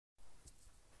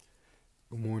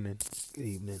Good morning, good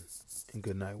evening, and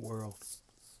good night, world.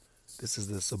 This is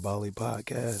the Sabali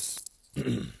Podcast.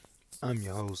 I'm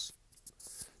your host,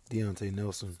 Deontay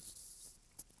Nelson,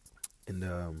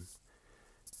 and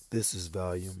this is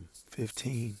volume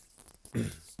 15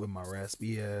 with my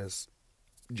raspy ass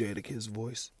Jadakiss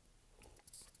voice.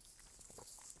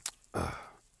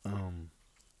 Um,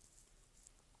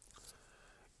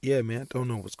 yeah, man, I don't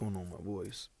know what's going on with my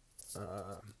voice.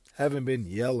 Haven't been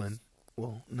yelling.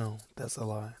 Well, no, that's a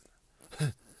lie.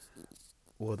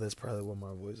 Well, that's probably where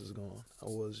my voice is going. I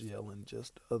was yelling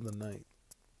just the other night.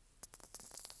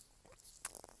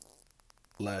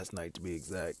 Last night, to be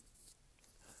exact.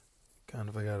 Kind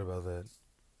of forgot about that.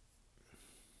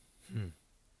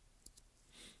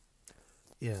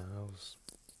 Yeah, I was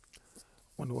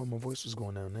wonder why my voice was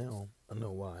going down now. I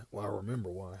know why. Well, I remember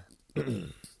why.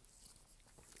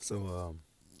 So,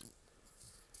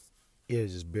 yeah,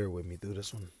 just bear with me through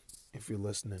this one if you're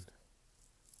listening.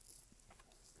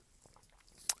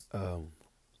 Um,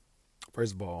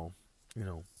 First of all,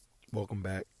 welcome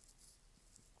back.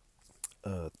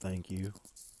 Thank you,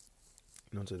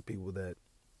 to the people that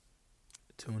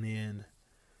tune in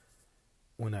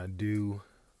when I do,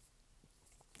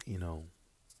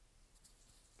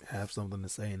 have something to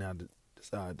say and I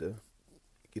decide to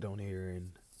get on here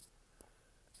and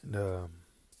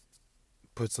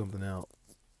put something out,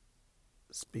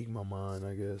 speak my mind,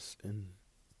 I guess, and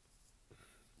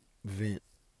vent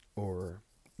or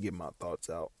get my thoughts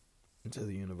out into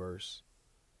the universe.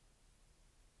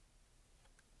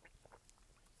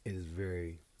 It is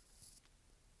very,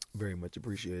 very much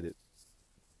appreciated.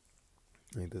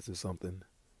 I think this is something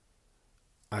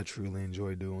I truly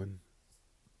enjoy doing.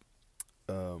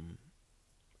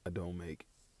 I don't make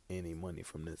any money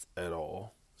from this at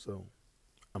all, so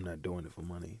I'm not doing it for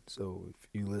money. So if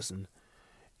you listen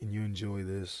and you enjoy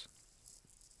this,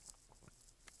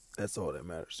 that's all that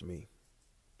matters to me.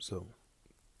 So,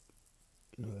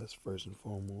 that's first and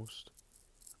foremost.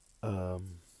 I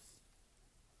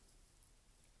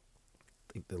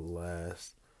think the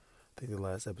last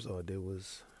episode I did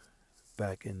was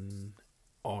back in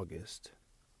August.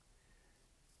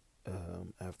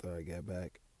 After I got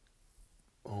back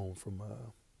home from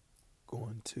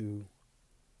going to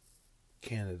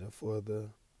Canada for the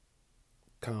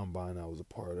combine I was a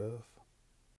part of,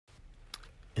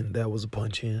 and that was a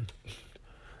punch in.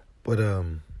 But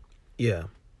yeah,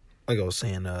 like I was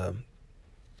saying,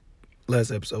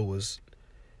 last episode was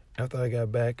after I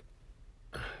got back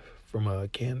from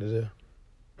Canada,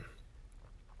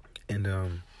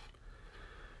 and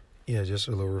yeah, just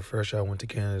a little refresher. I went to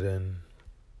Canada and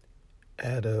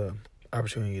had a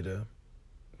opportunity to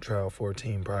try out for a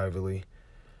team privately,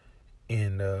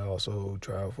 and also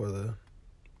try out for the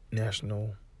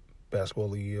National Basketball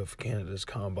League of Canada's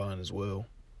combine as well.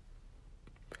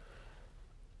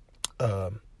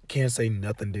 Can't say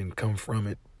nothing didn't come from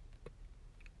it.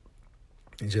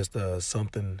 It's just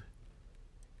something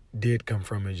did come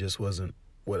from it. Just wasn't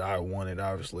what I wanted.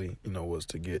 Obviously, was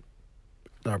to get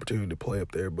an opportunity to play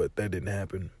up there, but that didn't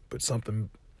happen. But something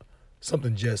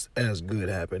just as good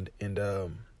happened, and I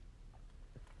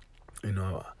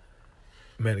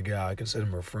met a guy. I consider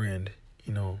him a friend.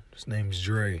 His name's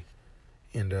Dre,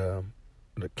 and I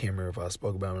can't remember if I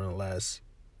spoke about him in the last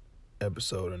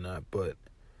episode or not, but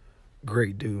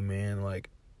great dude, man. Like,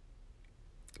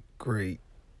 great,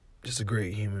 just a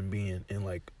great human being, and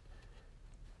like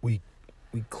we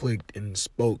clicked and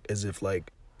spoke as if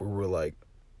like we were like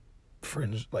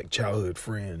friends, like childhood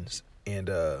friends, and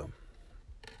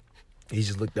he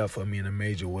just looked out for me in a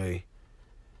major way.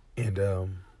 And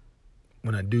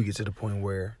when I do get to the point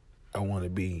where I want to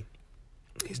be,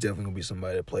 he's definitely gonna be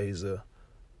somebody that plays a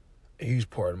huge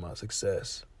part of my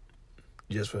success.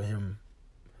 Just for him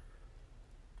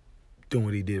doing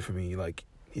what he did for me, like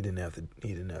he didn't have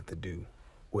to do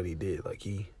what he did. Like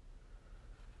he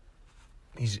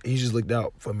just looked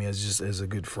out for me as a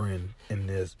good friend, and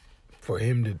as for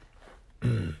him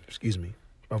to excuse me,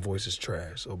 my voice is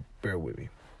trash, so bear with me.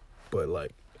 But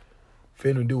like for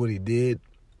him to do what he did,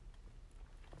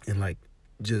 and like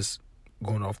just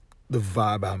going off the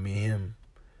vibe out me and him,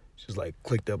 just like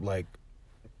clicked up like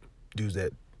dudes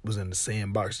that was in the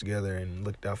sandbox together and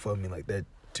looked out for me like that.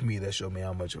 To me, that showed me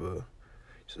how much of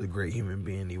just a great human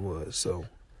being he was. So,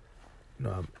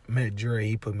 I met Dre.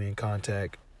 He put me in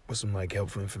contact with some like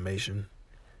helpful information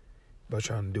about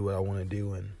trying to do what I want to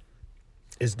do, and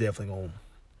it's definitely gonna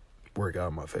work out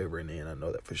in my favor in the end. I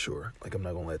know that for sure. Like I'm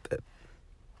not gonna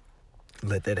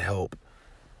let that help.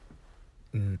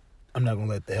 I'm not gonna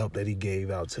let the help that he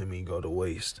gave out to me go to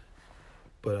waste.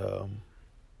 But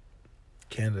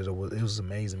Canada was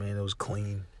amazing, man. It was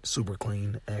clean, super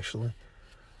clean, actually.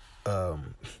 I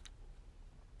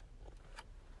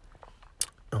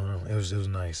don't know. It was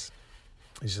nice.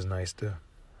 It's just nice to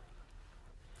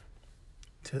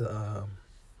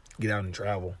get out and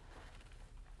travel.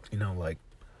 You know, like,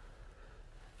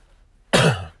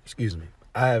 excuse me.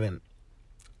 I haven't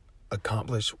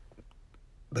accomplished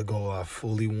the goal I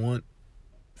fully want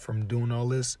from doing all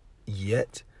this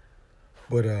yet,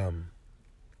 but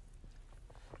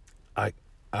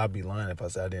I'd be lying if I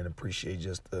said I didn't appreciate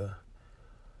just the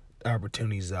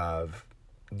opportunities I've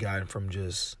gotten from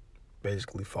just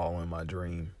basically following my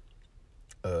dream.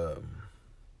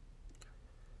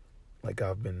 Like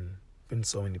I've been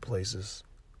so many places,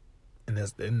 and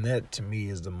that to me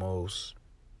is the most.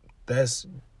 That's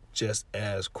just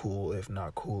as cool, if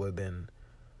not cooler, than,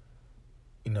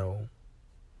 you know,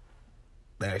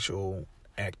 the actual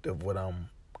act of what I'm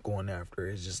going after.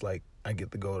 It's just like I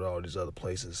get to go to all these other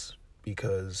places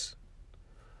because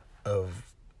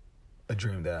of a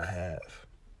dream that I have.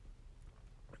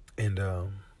 And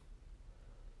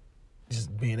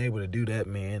just being able to do that,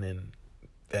 man, and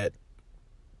that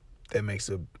makes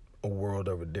a world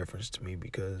of a difference to me,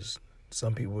 because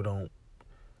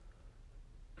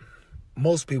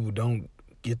most people don't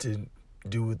get to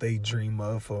do what they dream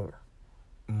of for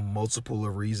multiple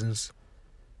of reasons,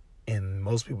 and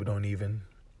most people don't even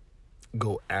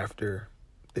go after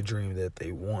the dream that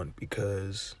they want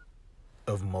because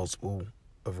of multiple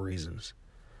of reasons.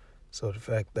 So the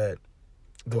fact that,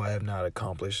 though I have not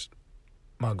accomplished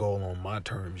my goal on my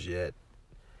terms yet,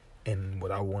 and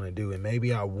what I want to do, and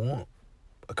maybe I won't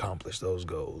accomplish those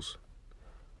goals,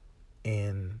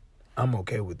 and I'm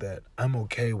okay with that. I'm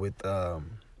okay with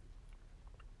I'm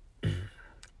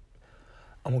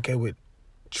okay with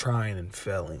trying and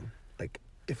failing. Like,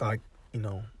 if I,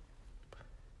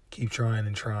 keep trying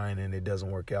and it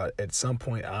doesn't work out, at some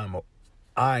point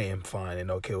I am fine and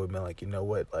okay with being like, you know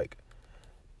what, like,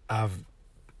 I've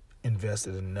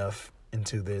invested enough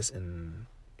into this, and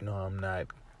I'm not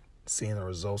seeing the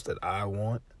results that I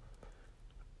want.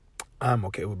 I'm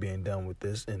okay with being done with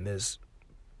this in this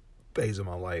phase of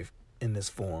my life, in this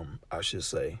form, I should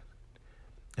say.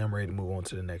 And I'm ready to move on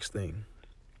to the next thing.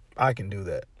 I can do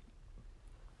that.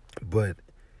 But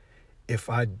if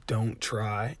I don't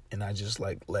try and I just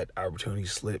let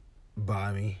opportunities slip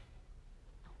by me,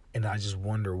 and I just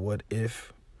wonder what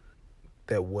if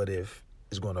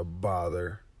is going to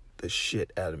bother the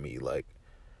shit out of me. Like,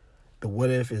 the what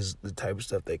if is the type of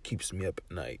stuff that keeps me up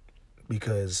at night,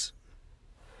 because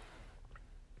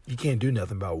you can't do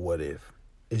nothing about what if.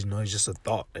 It's just a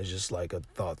thought. It's just like a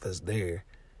thought that's there.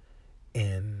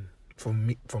 And for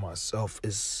myself,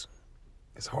 it's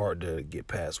hard to get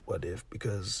past what if,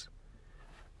 because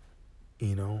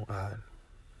I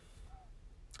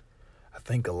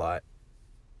think a lot,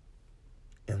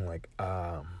 and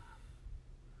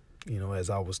as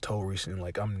I was told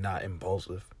recently, I'm not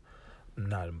impulsive. I'm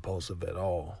not impulsive at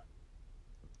all.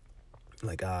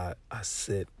 Like, I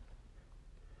sit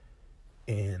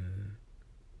and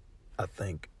I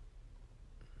think,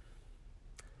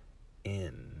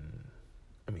 and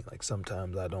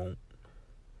sometimes I don't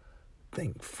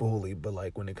think fully, but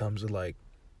when it comes to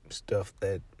stuff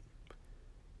that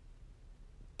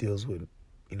deals with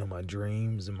my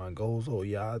dreams and my goals, oh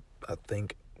yeah, I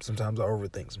think sometimes I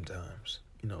overthink.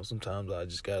 Sometimes I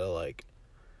just gotta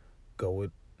go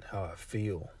with how I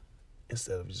feel,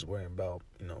 instead of just worrying about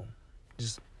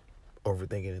just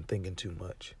overthinking and thinking too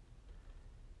much.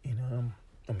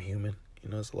 I'm human.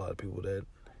 There's a lot of people that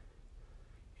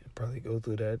probably go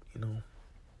through that,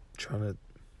 trying to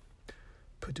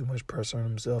put too much pressure on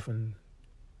himself and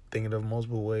thinking of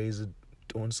multiple ways of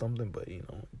doing something, but it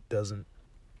doesn't.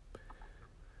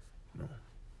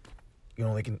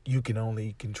 You can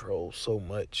only control so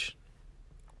much,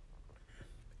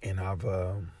 and I've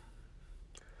learned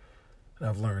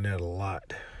that a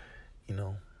lot.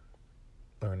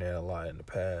 Learned that a lot in the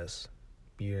past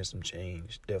year and some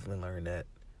change. Definitely learned that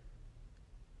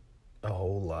a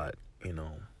whole lot,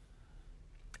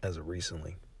 as of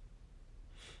recently.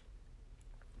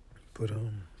 But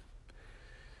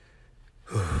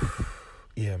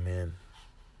yeah, man,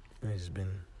 it's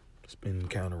been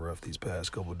kind of rough these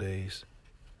past couple days.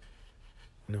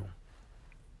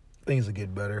 Things will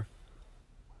get better.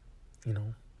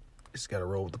 Just gotta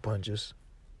roll with the punches.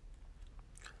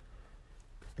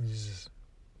 And just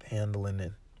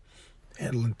handling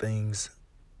things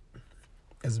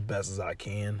as best as I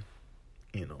can.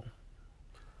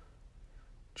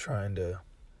 Trying to,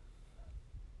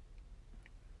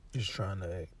 I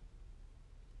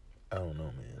don't know,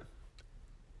 man.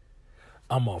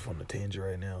 I'm off on the tangent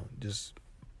right now.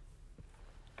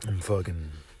 My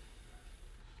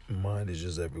mind is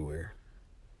just everywhere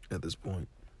at this point.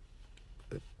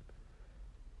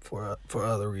 for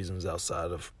other reasons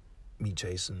outside of me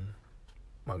chasing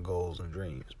my goals and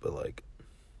dreams, but like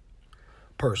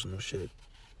personal shit.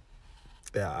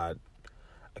 Yeah,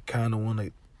 I kind of want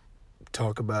to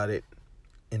talk about it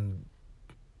and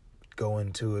go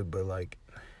into it, but like,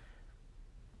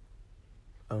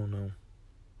 I don't know.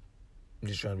 I'm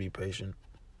just trying to be patient,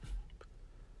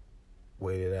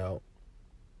 wait it out,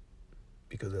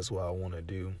 because that's what I want to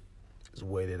do, is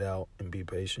wait it out and be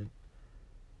patient.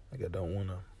 Like, I don't want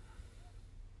to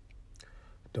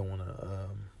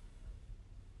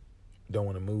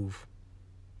move.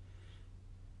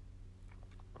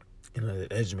 You know, that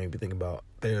just made me think about,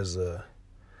 there's an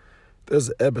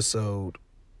episode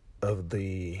of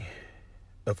Oprah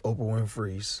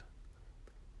Winfrey's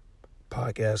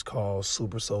podcast called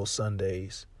Super Soul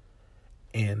Sundays,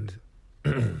 and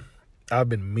I've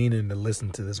been meaning to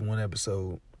listen to this one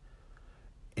episode,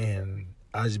 and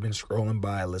I just been scrolling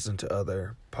by, listening to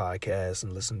other podcasts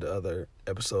and listening to other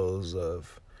episodes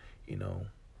of, you know,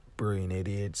 Brilliant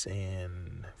Idiots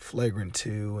and Flagrant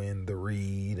 2 and The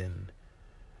Read and,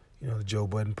 you know, the Joe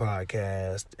Budden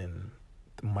podcast and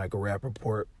the Michael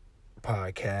Rappaport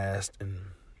podcast and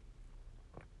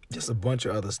just a bunch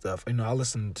of other stuff. You know, I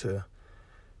listened to,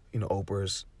 you know,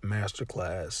 Oprah's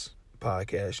Masterclass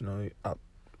podcast. You know, I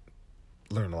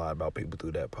learned a lot about people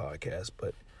through that podcast,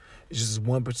 but it's just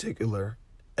one particular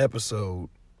episode,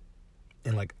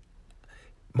 and like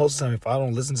most of the time, if I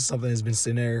don't listen to something that's been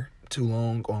sitting there too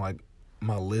long on like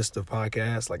my list of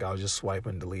podcasts, like I'll just swipe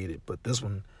and delete it. But this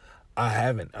one, I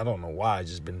haven't. I don't know why. I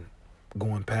just been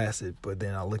going past it. But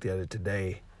then I looked at it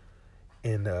today,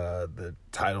 and the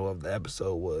title of the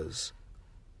episode was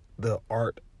 "The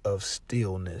Art of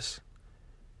Stillness,"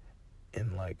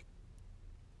 and like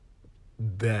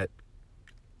that,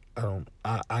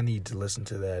 I need to listen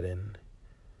to that and,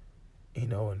 you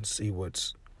know, and see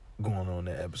what's going on in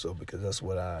that episode, because that's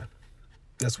what I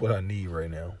need right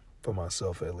now, for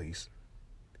myself at least,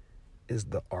 is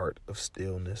the art of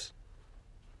stillness.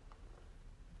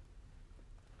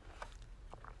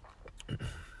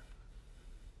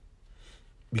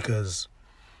 Because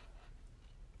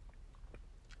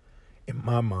in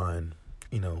my mind,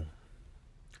 you know,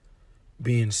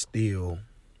 being still,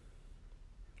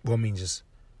 well, I mean, just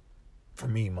for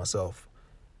me, myself,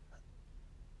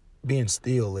 being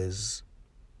still is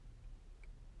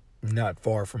not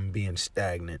far from being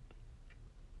stagnant.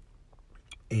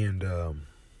 And I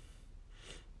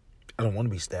don't want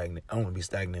to be stagnant. I don't want to be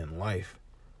stagnant in life.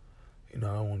 You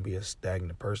know, I don't want to be a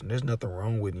stagnant person. There's nothing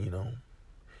wrong with, you know,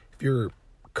 if you're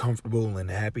comfortable and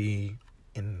happy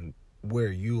in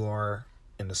where you are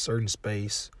in a certain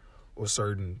space or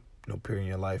certain, you know, period in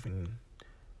your life, and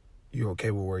you're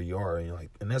okay with where you are, and you're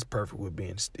like, and that's perfect with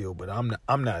being still. But I'm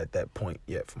not at that point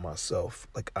yet for myself.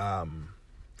 Like, I'm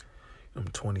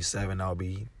 27. I'll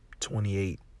be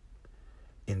 28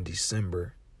 in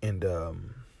December, and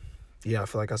yeah, I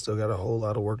feel like I still got a whole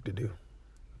lot of work to do.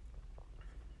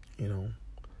 You know,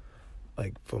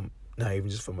 like, for not even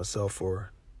just for myself,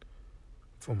 for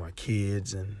my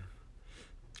kids, and,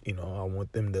 you know,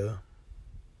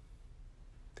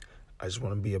 I just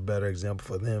want to be a better example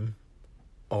for them,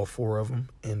 all four of them,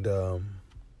 and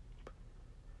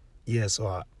yeah, so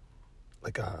I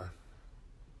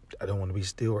don't want to be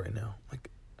still right now. Like,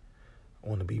 I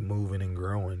want to be moving and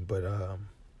growing, but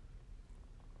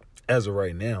as of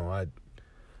right now, I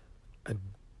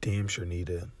damn sure need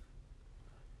to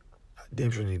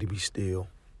be still,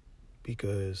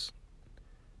 because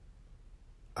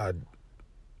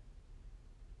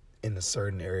in a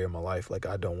certain area of my life, like,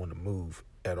 I don't want to move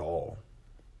at all.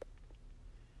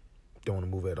 Don't want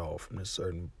to move at all from this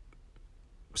certain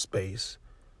space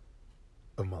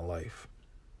of my life,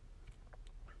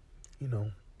 you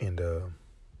know, and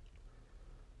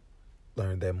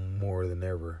learned that more than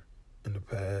ever in the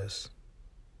past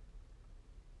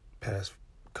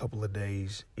couple of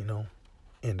days, you know,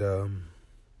 and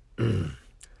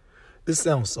this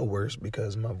sounds so worse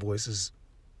because my voice is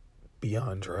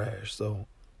beyond trash, so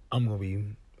I'm gonna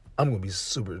be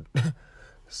super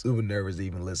super nervous to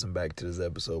even listen back to this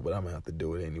episode, but I'm gonna have to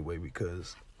do it anyway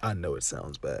because I know it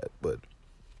sounds bad, but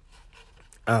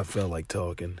I felt like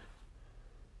talking,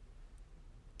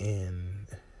 and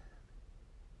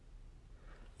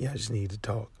yeah, I just need to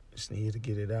talk. I just need to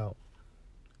get it out.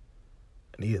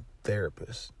 I need a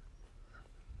therapist.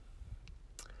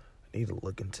 I need to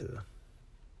look into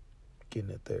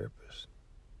getting a therapist.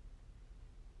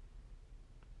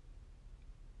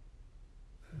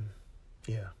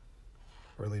 Yeah,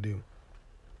 really do.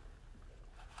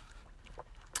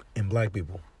 And black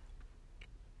people,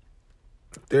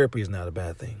 therapy is not a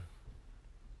bad thing.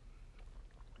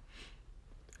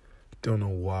 Don't know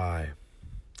why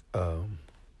um,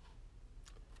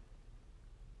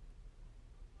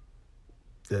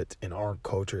 that in our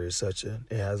culture is it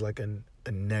has like a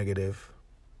negative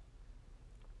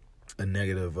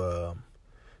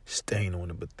stain on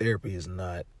it, but therapy is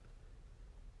not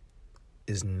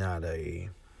a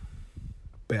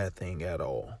bad thing at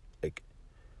all. Like,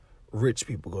 rich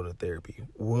people go to therapy,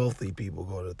 wealthy people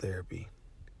go to therapy.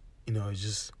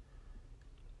 It's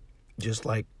just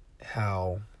like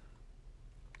how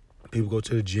people go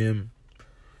to the gym,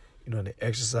 they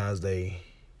exercise, they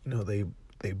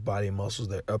body muscles,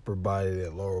 their upper body, their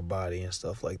lower body, and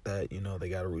stuff like that. They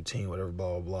got a routine, whatever,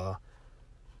 blah, blah, blah.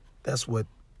 That's what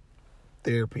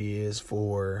therapy is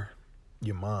for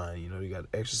your mind. You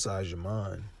got to exercise your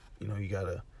mind. You got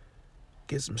to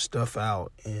get some stuff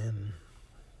out, and,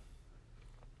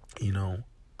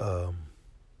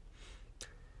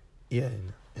 yeah,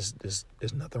 there's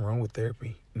nothing wrong with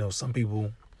therapy. Some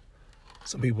people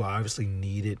obviously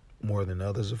need it more than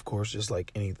others, of course, just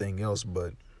like anything else.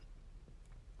 But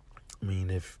I mean,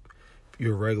 if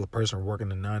you're a regular person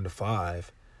working a 9 to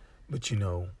 5, but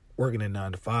working a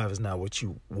 9 to 5 is not what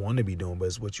you want to be doing, but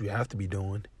it's what you have to be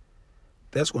doing,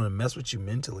 that's going to mess with you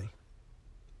mentally.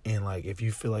 And like, if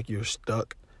you feel like you're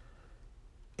stuck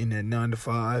in that 9 to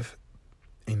 5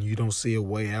 and you don't see a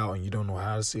way out, and you don't know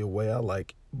how to see a way out,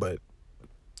 but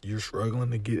you're struggling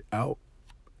to get out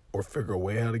or figure a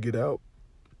way how to get out,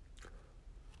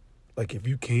 like, if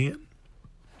you can,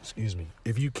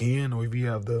 or if you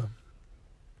have the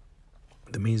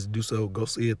means to do so, go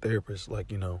see a therapist. Like,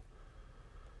 some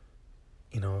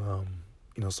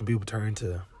people turn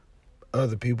to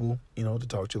other people, to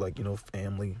talk to, like,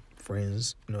 family,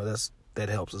 friends, that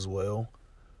helps as well.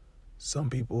 Some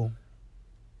people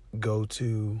go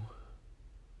to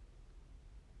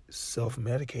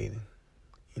self-medicating,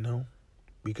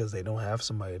 because they don't have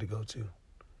somebody to go to.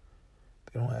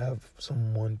 They don't have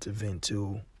someone to vent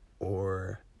to,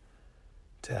 or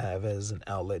to have as an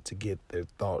outlet to get their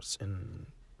thoughts and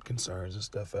concerns and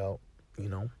stuff out,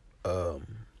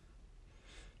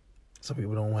 Some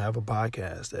people don't have a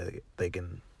podcast that they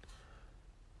can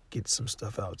get some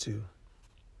stuff out to.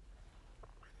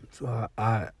 So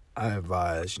I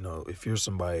advise, if you're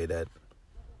somebody that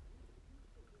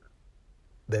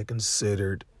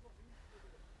considered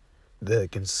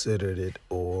it,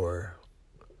 or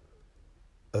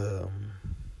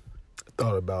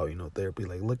thought about, therapy,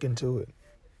 like, look into it.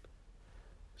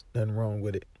 There's nothing wrong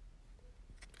with it.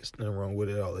 There's nothing wrong with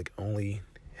it at all. Like, only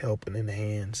help and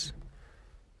enhance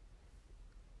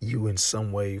you in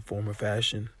some way, form, or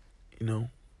fashion,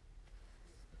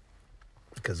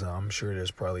 because I'm sure there's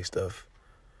probably stuff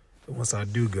that once I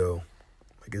do go,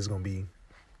 like, it's going to be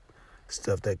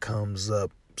stuff that comes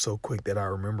up so quick that I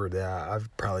remember that I've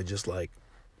probably just, like,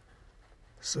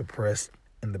 suppressed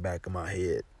in the back of my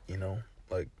head,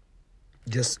 like,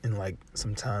 just in, like,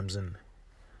 sometimes in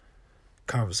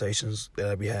conversations that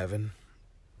I be having,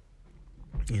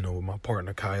 with my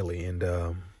partner Kylie, and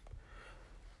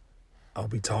I'll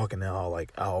be talking now,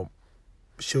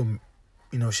 she'll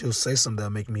say something that'll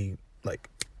make me like,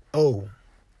 oh,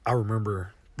 I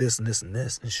remember this and this and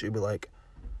this, and she'll be like,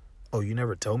 oh, you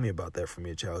never told me about that from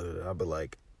your childhood. I'll be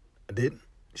like, I didn't?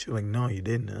 She'll be like, no, you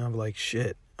didn't. And I'll be like,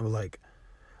 shit. I'll be like,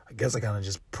 I guess I kind of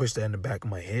just pushed that in the back of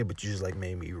my head, but you just, like,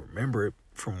 made me remember it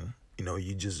from,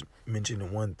 you just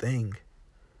mentioning one thing,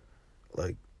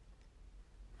 like,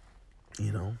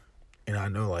 and I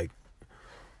know, like,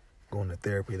 going to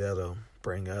therapy, that'll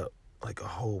bring up, like, a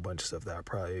whole bunch of stuff that I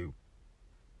probably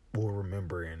will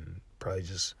remember, and probably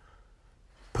just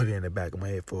put it in the back of my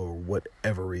head for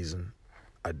whatever reason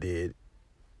I did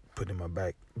put in my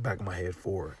back of my head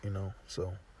for,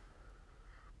 so,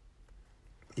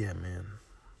 yeah, man,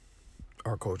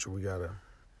 our culture, we gotta,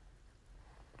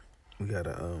 I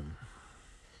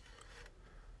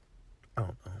don't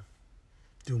know,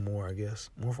 do more, I guess,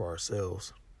 more for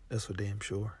ourselves, that's for damn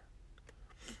sure.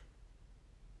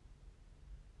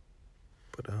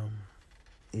 But,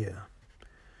 yeah,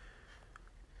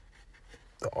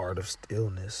 the art of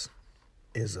stillness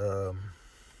is,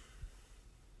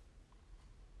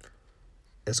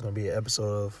 it's going to be an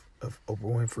episode of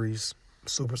Oprah Winfrey's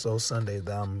Super Soul Sunday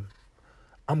that I'm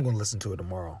going to listen to it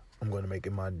tomorrow. I'm going to make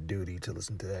it my duty to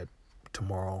listen to that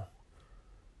tomorrow,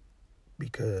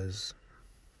 because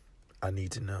I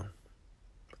need to know.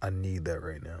 I need that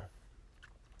right now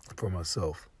for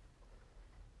myself.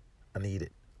 I need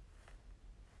it.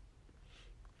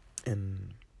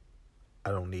 And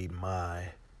I don't need my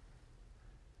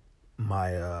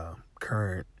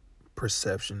current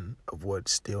perception of what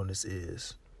stillness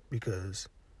is, because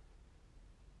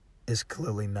it's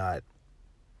clearly not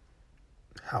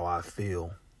how I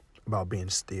feel about being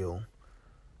still.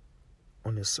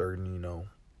 on this certain,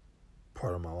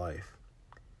 part of my life.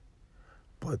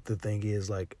 But the thing is,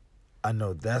 like, I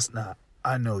know that's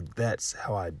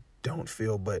how I don't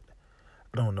feel, but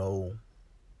I don't know.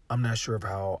 I'm not sure of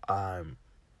how I'm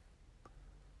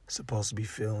supposed to be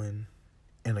feeling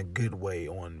in a good way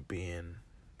on being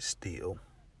still.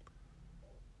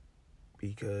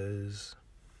 Because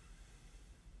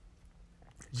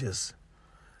just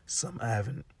I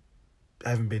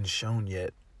haven't been shown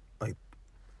yet, like,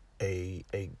 a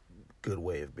good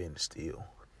way of being still.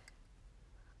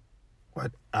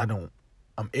 But I'm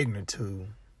ignorant to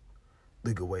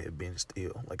the good way of being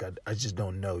still. Like, I just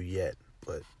don't know yet,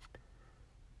 but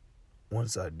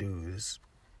once I do, it's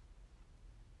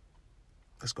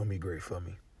gonna be great for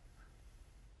me.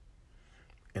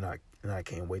 And I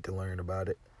can't wait to learn about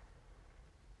it.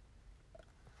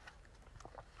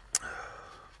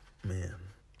 Man,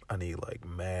 I need like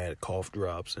mad cough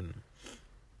drops and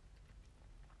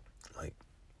like,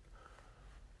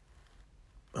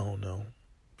 I don't know.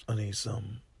 I need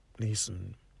some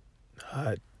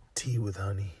hot tea with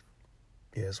honey.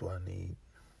 Yeah, that's what I need.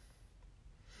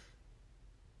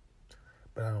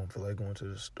 But I don't feel like going to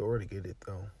the store to get it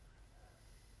though.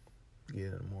 Get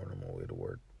it in the morning on my way to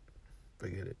work.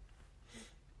 Forget it.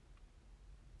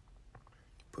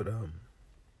 But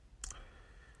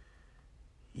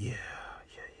yeah.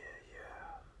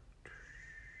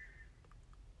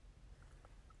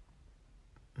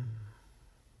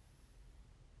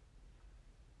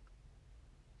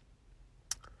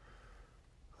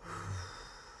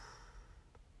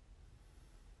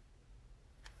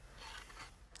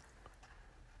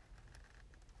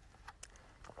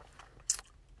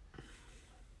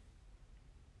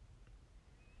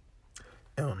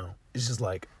 I don't know. It's just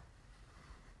like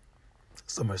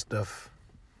so much stuff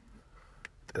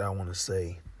that I want to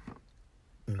say.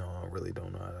 I really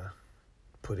don't know how to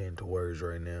put it into words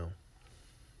right now.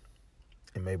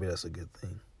 And maybe that's a good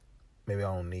thing. Maybe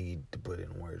I don't need to put it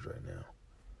in words right now.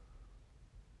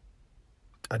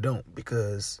 I don't,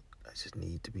 because I just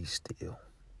need to be still.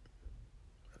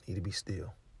 I need to be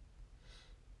still.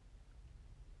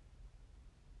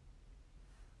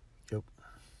 Yep.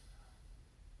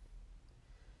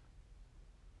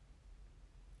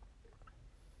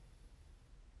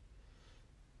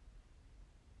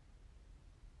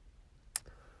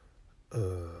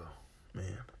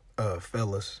 Man.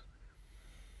 Fellas,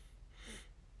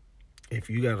 if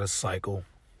you got a cycle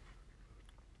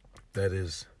that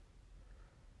is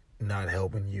not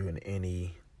helping you in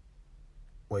any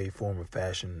way, form, or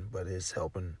fashion, but is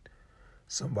helping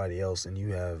somebody else, and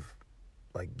you have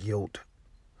like guilt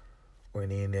or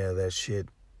any of that shit,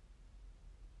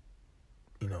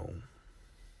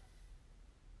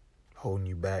 holding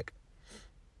you back,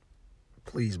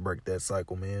 please break that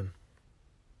cycle, man.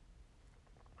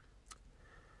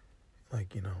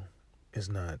 Like, it's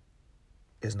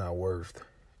not worth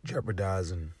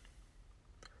jeopardizing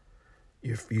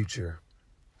your future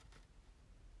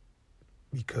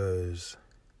because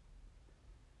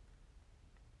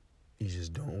you're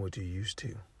just doing what you're used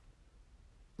to.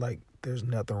 Like, there's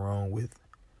nothing wrong with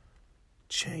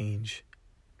change.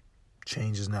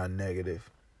 Change is not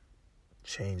negative.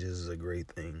 Change is a great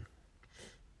thing.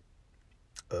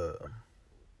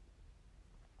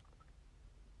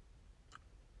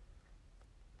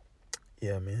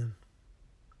 Yeah, man.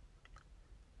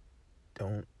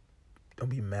 Don't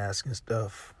be masking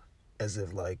stuff as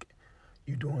if like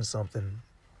you doing something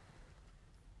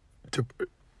to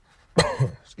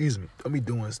excuse me. Don't be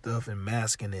doing stuff and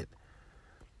masking it.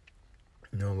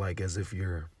 Like as if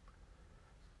you're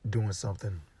doing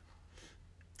something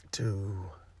to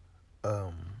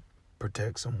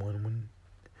protect someone when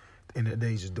at the end of the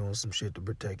day you're just doing some shit to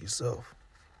protect yourself.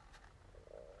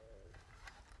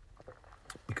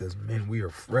 Because men, we are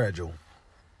fragile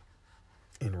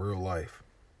in real life.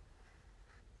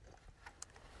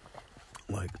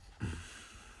 Like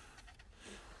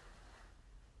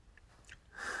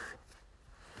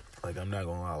I'm not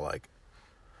gonna lie, like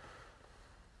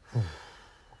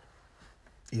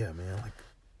yeah, man, like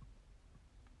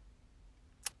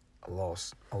I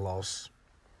lost I lost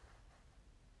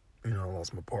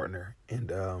my partner,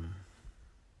 and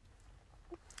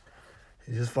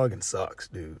it just fucking sucks,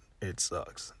 dude. It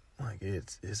sucks. Like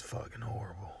it's fucking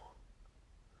horrible.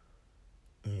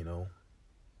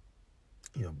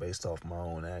 Based off my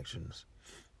own actions.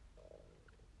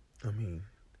 I mean,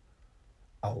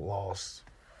 I lost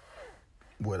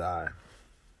what I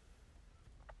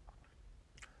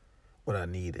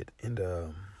needed, and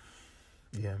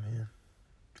yeah, man,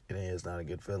 it's not a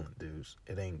good feeling, dudes.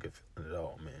 It ain't a good feeling at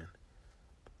all, man.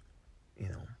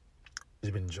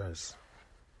 Just been just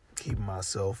keeping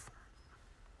myself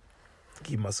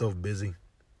keep myself busy,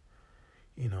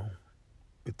 you know,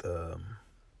 with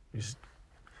just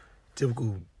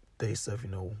typical day stuff, you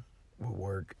know, with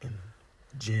work and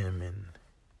gym and,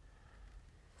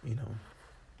 you know,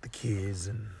 the kids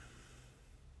and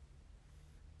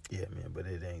yeah, man, but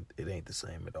it ain't the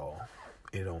same at all.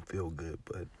 It don't feel good,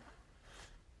 but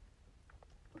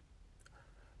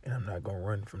and I'm not gonna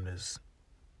run from this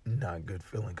not good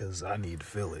feeling because I need to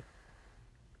feel it.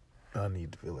 I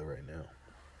need to feel it right now.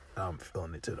 I'm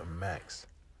feeling it to the max.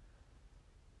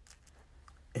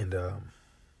 And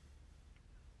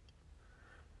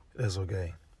that's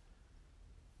okay.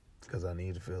 Because I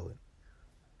need to feel it.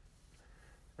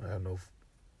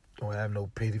 Don't have no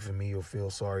pity for me or feel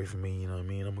sorry for me, you know what I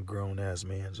mean? I'm a grown ass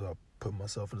man, so I put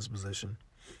myself in this position.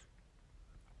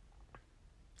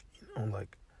 You know,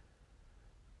 like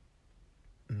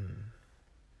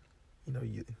you know,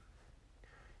 you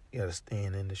gotta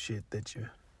stand in the shit that you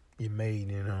made,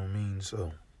 you know what I mean?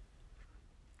 So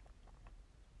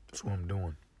that's what I'm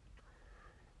doing.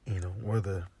 You know,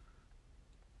 whether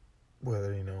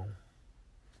you know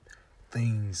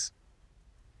things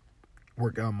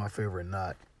work out in my favor or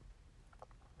not,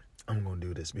 I'm gonna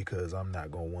do this because I'm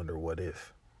not gonna wonder what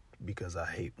if, because I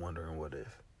hate wondering what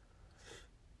if.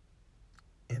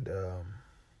 And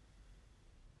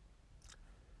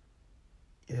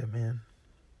yeah, man.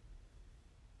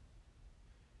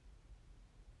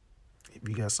 If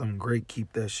you got something great,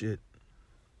 keep that shit.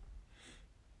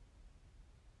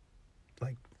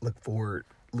 Like look forward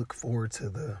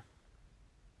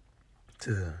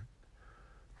to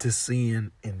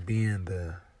seeing and being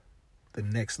the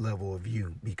next level of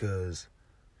you, because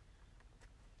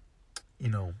you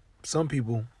know, some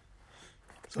people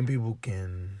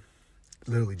can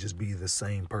literally just be the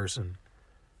same person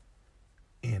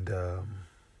and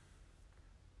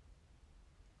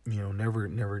you know,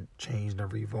 never change,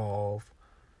 never evolve,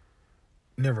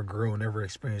 never grow, never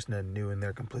experience nothing new, and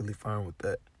they're completely fine with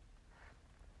that.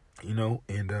 You know,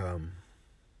 and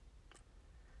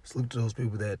salute to those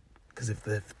people that, because if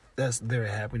that's their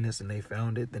happiness and they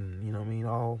found it, then, you know what I mean,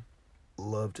 all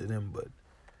love to them. But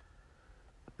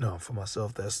no, for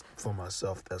myself, that's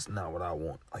not what I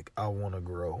want. Like, I want to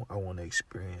grow. I want to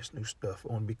experience new stuff.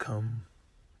 I want to become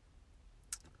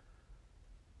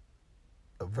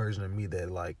a version of me that,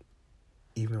 like,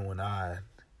 even when I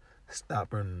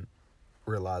stop and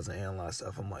realize and analyze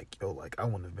stuff, I'm like, yo, like, I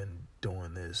wouldn't have been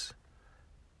doing this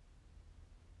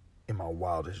in my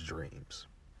wildest dreams.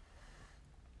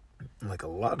 Like, a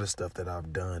lot of stuff that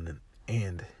I've done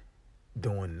and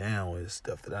doing now is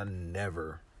stuff that I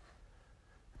never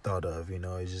thought of, you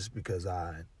know. It's just because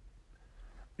I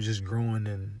was just growing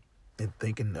and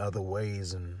thinking other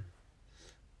ways and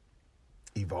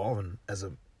evolving as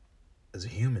a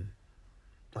human.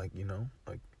 Like, you know,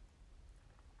 like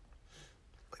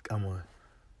I'm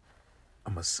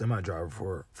a semi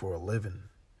driver for a living,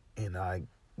 and I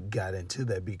got into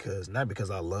that because, not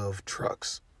because I love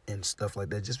trucks and stuff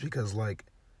like that, just because, like,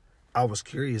 I was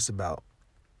curious about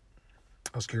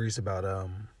you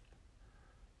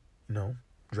know,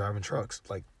 driving trucks.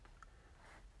 Like,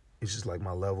 it's just like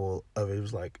my level of it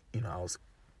was like, you know, I was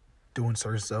doing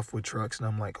certain stuff with trucks and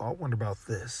I'm like, oh, I wonder about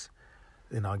this.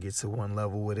 Then I'll get to one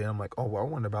level with it, I'm like, oh, well, I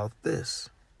wonder about this.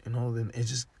 You know, then it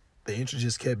just, the interest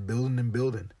just kept building and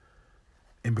building.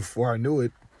 And before I knew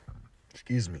it,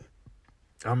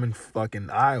 I'm in fucking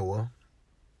Iowa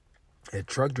at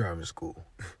truck driving school.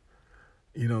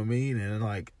 You know what I mean? And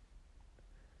like,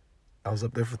 I was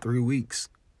up there for 3 weeks.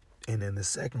 And then the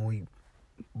second week,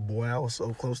 boy, I was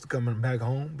so close to coming back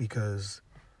home because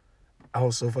I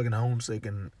was so fucking homesick.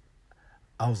 And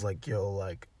I was like, yo,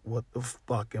 like, what the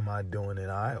fuck am I doing in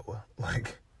Iowa?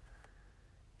 Like,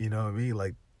 you know what I mean?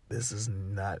 Like, this is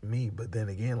not me. But then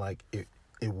again, like, it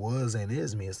was and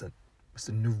is me. It's a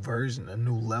new version, a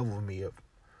new level of me,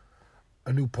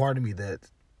 a new part of me that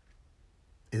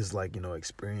is like, you know,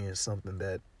 experience something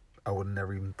that I would have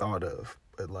never even thought of.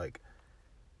 But like,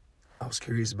 I was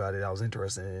curious about it. I was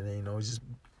interested in it. And, you know, it just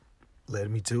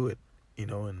led me to it, you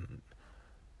know, and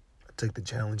I took the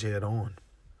challenge head on.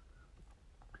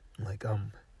 Like,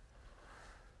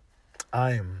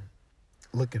 I am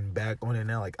looking back on it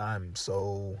now, like, I'm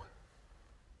so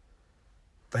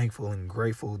thankful and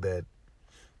grateful that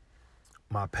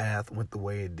my path went the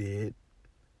way it did,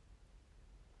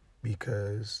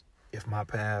 because if my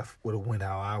path would have went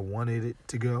how I wanted it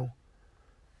to go,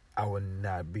 I would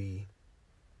not be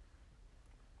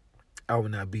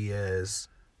as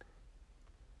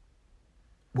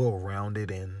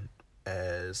well-rounded and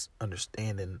as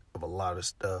understanding of a lot of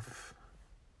stuff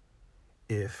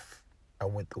if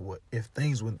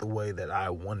things went the way that I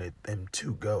wanted them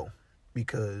to go.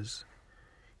 Because,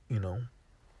 you know,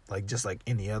 like just like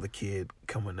any other kid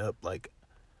coming up, like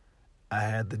I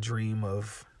had the dream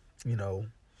of, going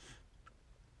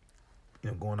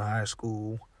to high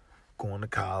school, going to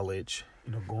college,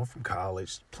 going from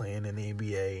college, playing in the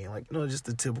NBA, and like, just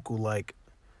the typical like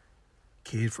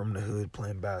kid from the hood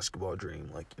playing basketball dream.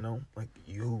 Like, like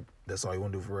that's all you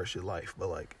want to do for the rest of your life. But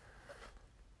like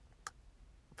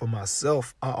for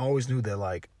myself, I always knew that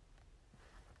like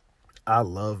I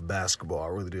love basketball. I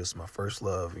really do. It's my first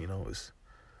love. It's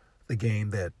the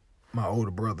game that my older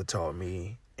brother taught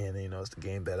me, and it's the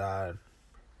game that I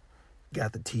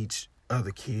got to teach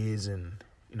other kids, and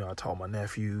I taught my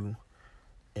nephew,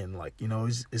 and like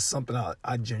it's something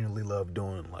I genuinely love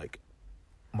doing. Like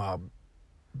my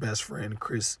best friend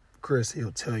Chris,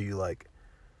 he'll tell you like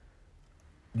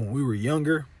when we were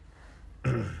younger,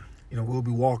 we'll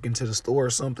be walking to the store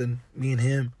or something, me and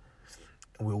him,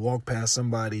 and we'll walk past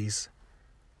somebody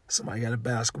got a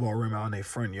basketball rim out in their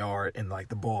front yard, and like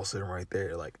the ball sitting right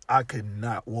there. Like I could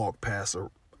not walk past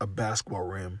a basketball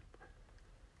rim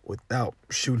without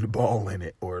shooting the ball in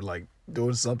it or like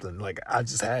doing something. Like I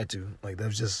just had to. Like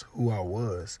that's just who I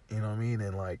was. You know what I mean?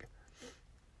 And like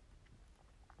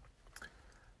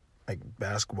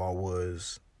basketball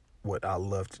was what I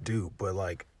loved to do. But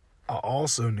like I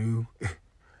also knew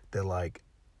that like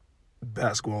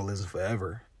basketball isn't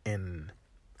forever, and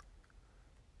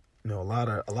a lot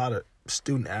of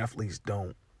student athletes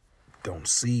don't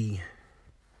see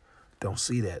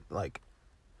that. Like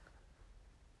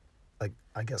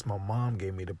I guess my mom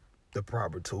gave me the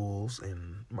proper tools,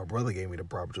 and my brother gave me the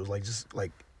proper tools. Like just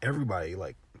like everybody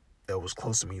like that was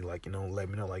close to me, like let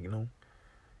me know like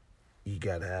you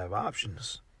gotta have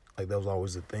options. Like that was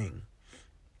always the thing.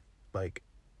 Like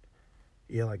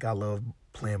yeah, like I love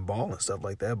playing ball and stuff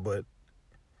like that, but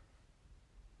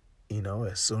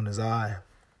as soon as I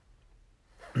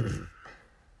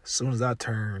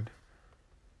turned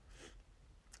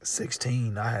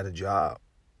 16, I had a job.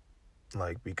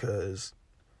 Like, because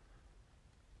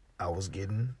I was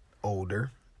getting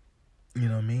older, you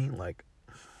know what I mean? Like,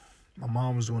 my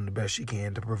mom was doing the best she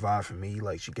can to provide for me.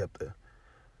 Like,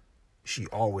 she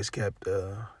always kept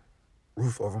a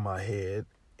roof over my head,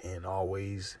 and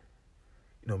always,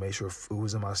 made sure food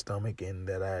was in my stomach and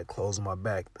that I had clothes on my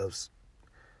back.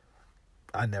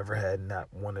 I never had not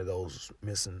one of those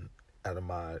missing out of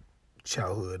my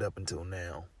childhood up until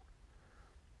now.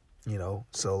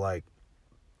 So like,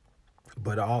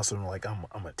 but I also like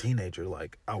I'm a teenager.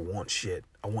 Like I want shit.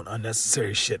 I want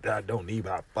unnecessary shit that I don't need,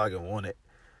 but I fucking want it.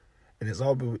 And it's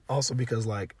also because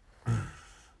like,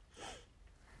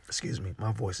 excuse me,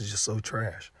 my voice is just so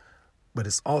trash. But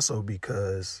it's also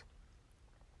because,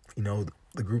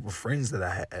 the group of friends that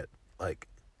I had, like,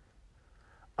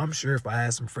 I'm sure if I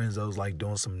had some friends that was like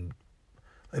doing some,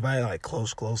 if I had like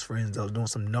close friends that was doing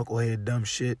some knucklehead dumb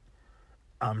shit,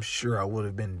 I'm sure I would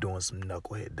have been doing some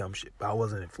knucklehead dumb shit. But I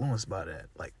wasn't influenced by that.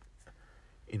 Like,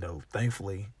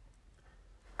 thankfully,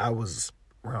 I was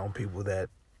around people that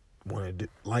wanted to,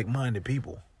 like-minded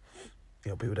people.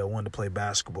 People that wanted to play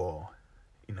basketball.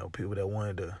 People that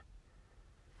wanted to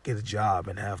get a job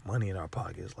and have money in our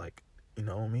pockets. Like, you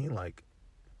know what I mean? Like,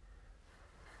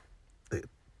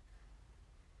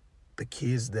 the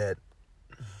kids that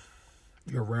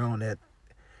you're around at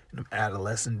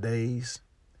adolescent days,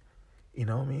 you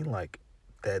know what I mean? Like,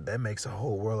 that makes a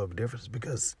whole world of difference,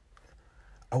 because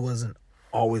I wasn't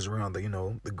always around the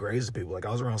greatest people. Like,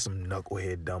 I was around some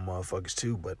knucklehead dumb motherfuckers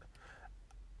too, but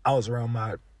I was around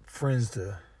my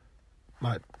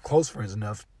close friends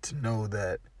enough to know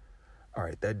that, all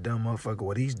right, that dumb motherfucker,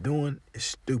 what he's doing is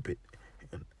stupid.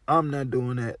 And I'm not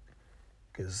doing that,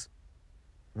 because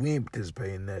we ain't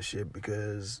participating in that shit,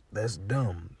 because that's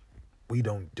dumb. We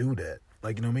don't do that.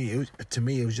 Like, you know what I mean? To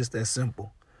me, it was just that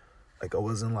simple. Like, I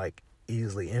wasn't, like,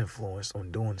 easily influenced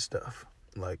on doing stuff.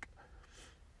 Like,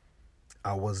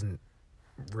 I wasn't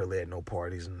really at no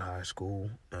parties in high school,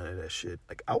 none of that shit.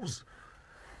 Like, I was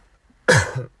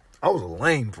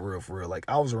lame for real. Like,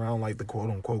 I was around, like, the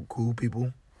quote-unquote cool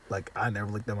people. Like, I never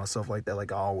looked at myself like that.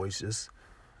 Like, I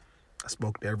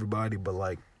spoke to everybody, but,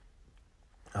 like,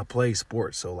 I play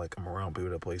sports, so, like, I'm around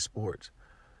people that play sports.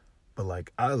 But,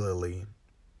 like, I literally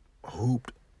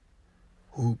hooped,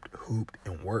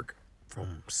 and worked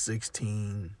from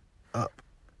 16 up.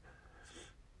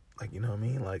 Like, you know what I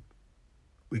mean? Like,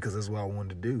 because that's what I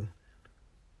wanted to do.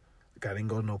 Like, I didn't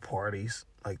go to no parties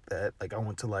like that. Like, I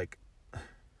went to, like, I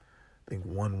think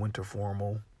one winter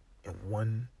formal and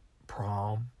one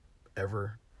prom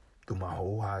ever through my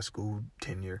whole high school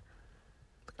tenure.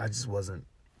 It just wasn't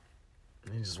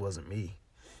me.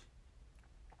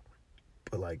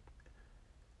 But like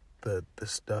the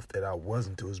stuff that I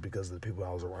wasn't to is because of the people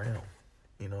I was around.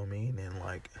 You know what I mean? And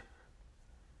like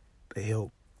they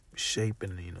help shape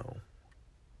and,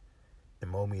 and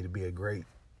mold me to be a great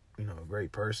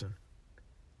person.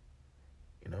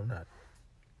 I'm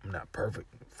not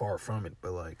perfect, far from it,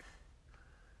 but like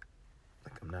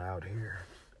I'm not out here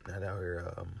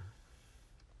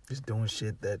just doing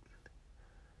shit that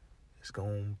is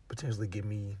gonna potentially get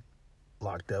me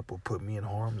locked up or put me in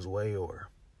harm's way, or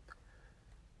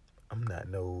I'm not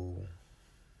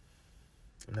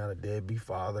a deadbeat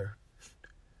father.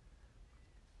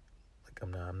 Like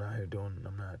I'm not here doing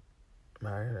none of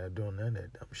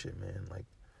that dumb shit, man. Like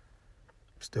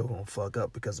I'm still gonna fuck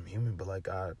up because I'm human, but like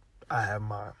I have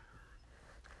my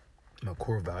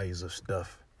core values of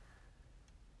stuff.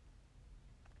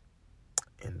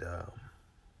 And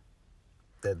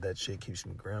that shit keeps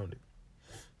me grounded.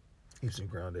 Keeps me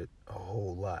grounded a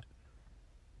whole lot.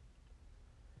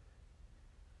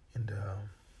 And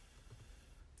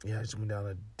yeah, I just went down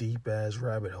a deep ass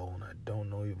rabbit hole, and I don't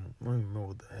even remember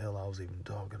what the hell I was even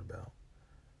talking about.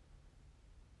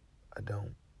 I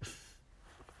don't.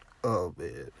 Oh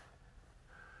man.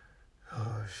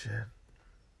 Oh shit.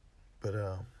 But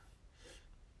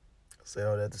say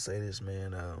all that to say this,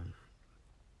 man.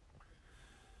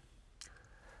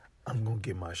 I'm gonna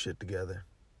get my shit together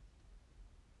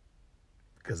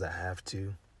because I have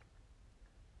to.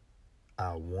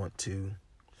 I want to.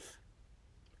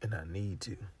 And I need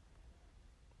to.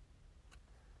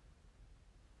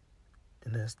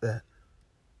 And that's that.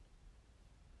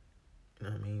 You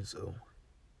know what I mean? So,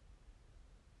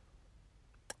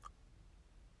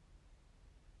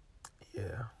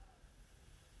 yeah.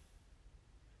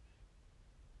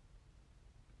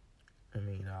 I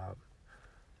mean, I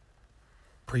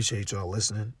appreciate y'all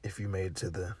listening. If you made it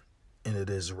to the end of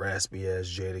this raspy ass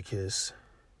Jadakiss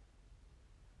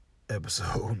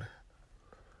episode,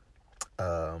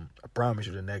 I promise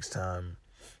you the next time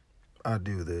I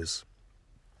do this,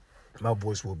 my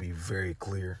voice will be very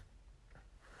clear.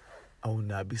 I will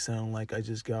not be sounding like I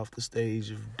just got off the stage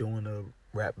of doing a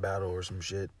rap battle or some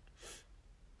shit.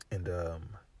 And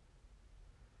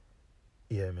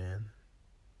yeah, man,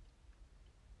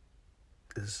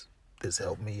 this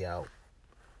helped me out.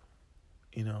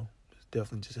 It's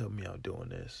definitely just helped me out doing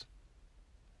this.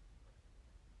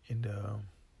 And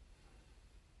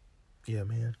yeah,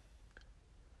 man.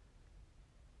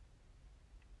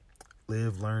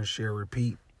 Live, learn, share,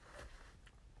 repeat.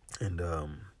 And if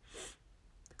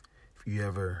you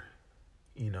ever,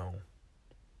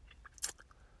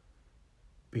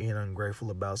 being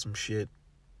ungrateful about some shit,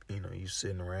 you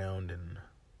sitting around and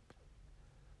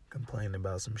complaining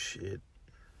about some shit,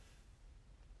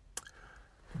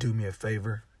 do me a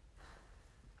favor.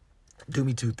 Do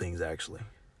me two things, actually.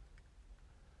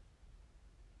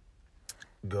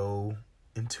 Go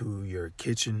into your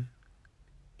kitchen.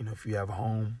 If you have a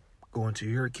home, go into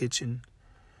your kitchen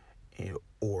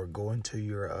or go into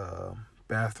your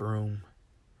bathroom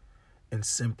and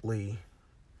simply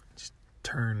just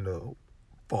turn the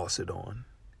faucet on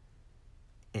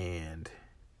and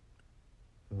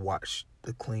watch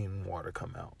the clean water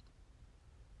come out.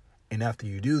 And after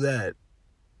you do that,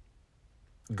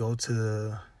 go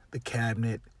to the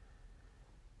cabinet,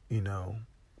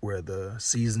 where the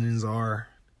seasonings are,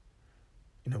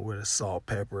 where the salt,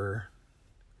 pepper,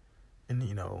 and,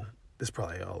 this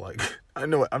probably all like, I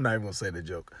know I'm not even gonna say the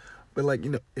joke, but like,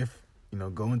 if,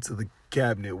 go into the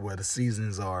cabinet where the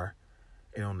seasonings are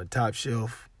and on the top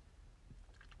shelf,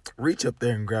 reach up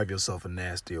there and grab yourself a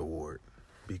nasty award,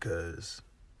 because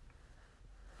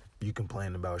you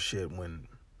complain about shit when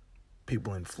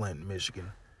people in Flint,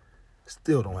 Michigan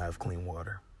still don't have clean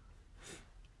water.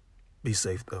 Be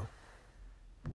safe though.